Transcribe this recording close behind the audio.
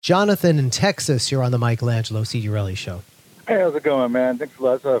Jonathan in Texas, you're on the Michelangelo Signorelli Show. Hey, how's it going, man? Thanks a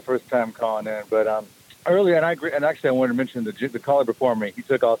lot. It's the first time calling in, but earlier, and I agree. And actually, I wanted to mention the caller before me. He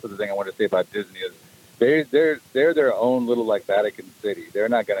took also the thing I wanted to say about Disney is they're their own little like Vatican City. They're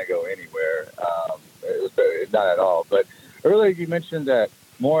not going to go anywhere, not at all. But earlier, you mentioned that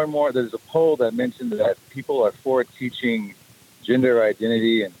more and more there's a poll that mentioned that people are for teaching gender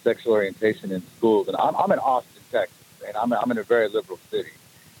identity and sexual orientation in schools. And I'm in Austin, Texas, and I'm in a very liberal city,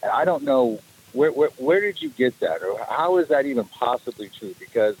 and I don't know. Where did you get that, or how is that even possibly true?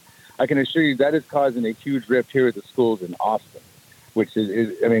 Because I can assure you that is causing a huge rift here at the schools in Austin, which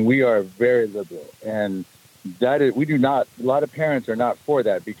is I mean, we are very liberal, and that is, we do not, a lot of parents are not for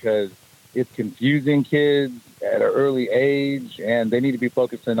that because it's confusing kids at an early age, and they need to be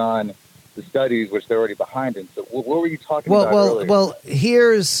focusing on the studies, which they're already behind in. So what were you talking about earlier? Well,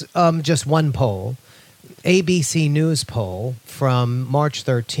 here's just one poll, ABC News poll from March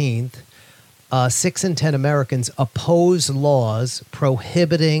 13th. 6 in 10 Americans oppose laws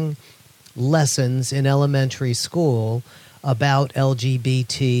prohibiting lessons in elementary school about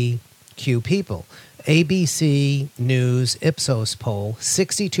LGBTQ people. ABC News Ipsos poll,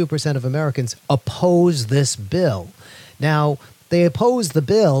 62% of Americans oppose this bill. Now, they oppose the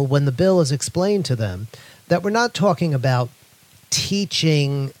bill when the bill is explained to them that we're not talking about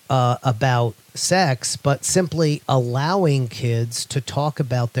teaching about sex, but simply allowing kids to talk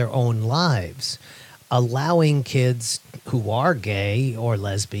about their own lives, allowing kids who are gay or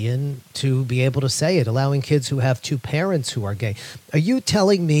lesbian to be able to say it, allowing kids who have two parents who are gay. Are you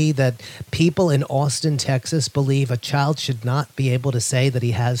telling me that people in Austin, Texas believe a child should not be able to say that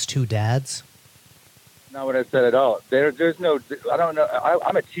he has two dads? Not what I said at all. There's no, I don't know.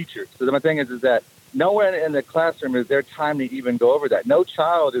 I'm a teacher. So my thing is that nowhere in the classroom is there time to even go over that. No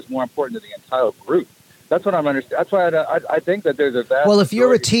child is more important than the entire group. That's what I'm understanding. That's why I think that there's a vast. Well, if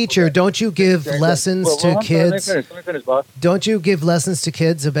you're a teacher, don't you give lessons to kids? Let me finish, boss. Don't you give lessons to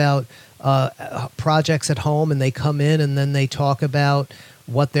kids about projects at home, and they come in and then they talk about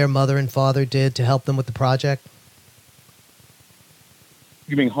what their mother and father did to help them with the project?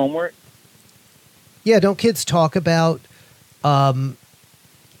 You mean homework? Yeah, don't kids talk about any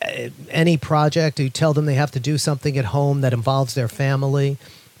project? You tell them they have to do something at home that involves their family,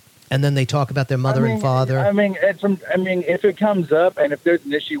 and then they talk about their mother and father. I mean, if it comes up, and if there's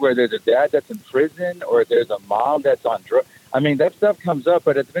an issue where there's a dad that's in prison, or there's a mom that's on drugs, I mean, that stuff comes up.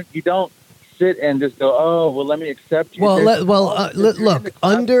 But you don't sit and just go, "Oh, well, let me accept you." Look,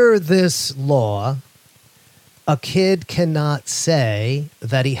 under this law, a kid cannot say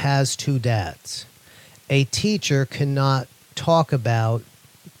that he has two dads. A teacher cannot talk about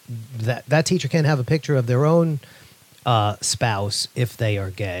that. That teacher can't have a picture of their own spouse, if they are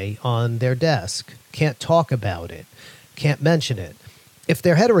gay, on their desk. Can't talk about it. Can't mention it. If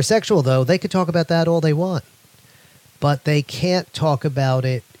they're heterosexual, though, they could talk about that all they want. But they can't talk about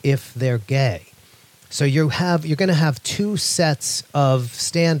it if they're gay. So you're going to have two sets of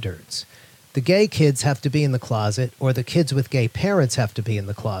standards. The gay kids have to be in the closet, or the kids with gay parents have to be in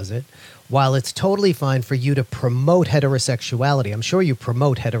the closet, while it's totally fine for you to promote heterosexuality. I'm sure you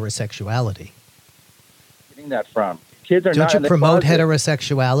promote heterosexuality. Getting that from? Kids are Don't you promote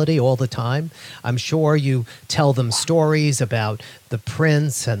heterosexuality all the time? I'm sure you tell them stories about the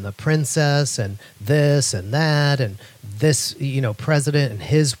prince and the princess and this and that and this, president and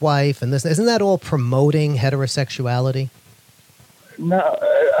his wife and this. Isn't that all promoting heterosexuality? No.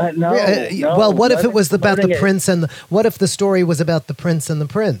 Well, what if it was about the prince and what if the story was about the prince and the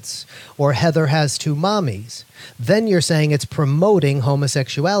prince, or Heather has two mommies? Then you're saying it's promoting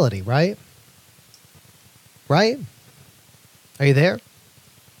homosexuality, right? Right? Are you there?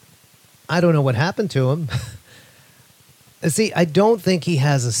 I don't know what happened to him. See, I don't think he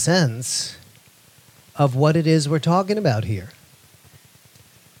has a sense of what it is we're talking about here.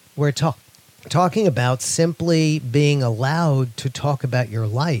 We're talking about simply being allowed to talk about your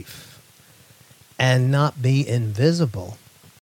life and not be invisible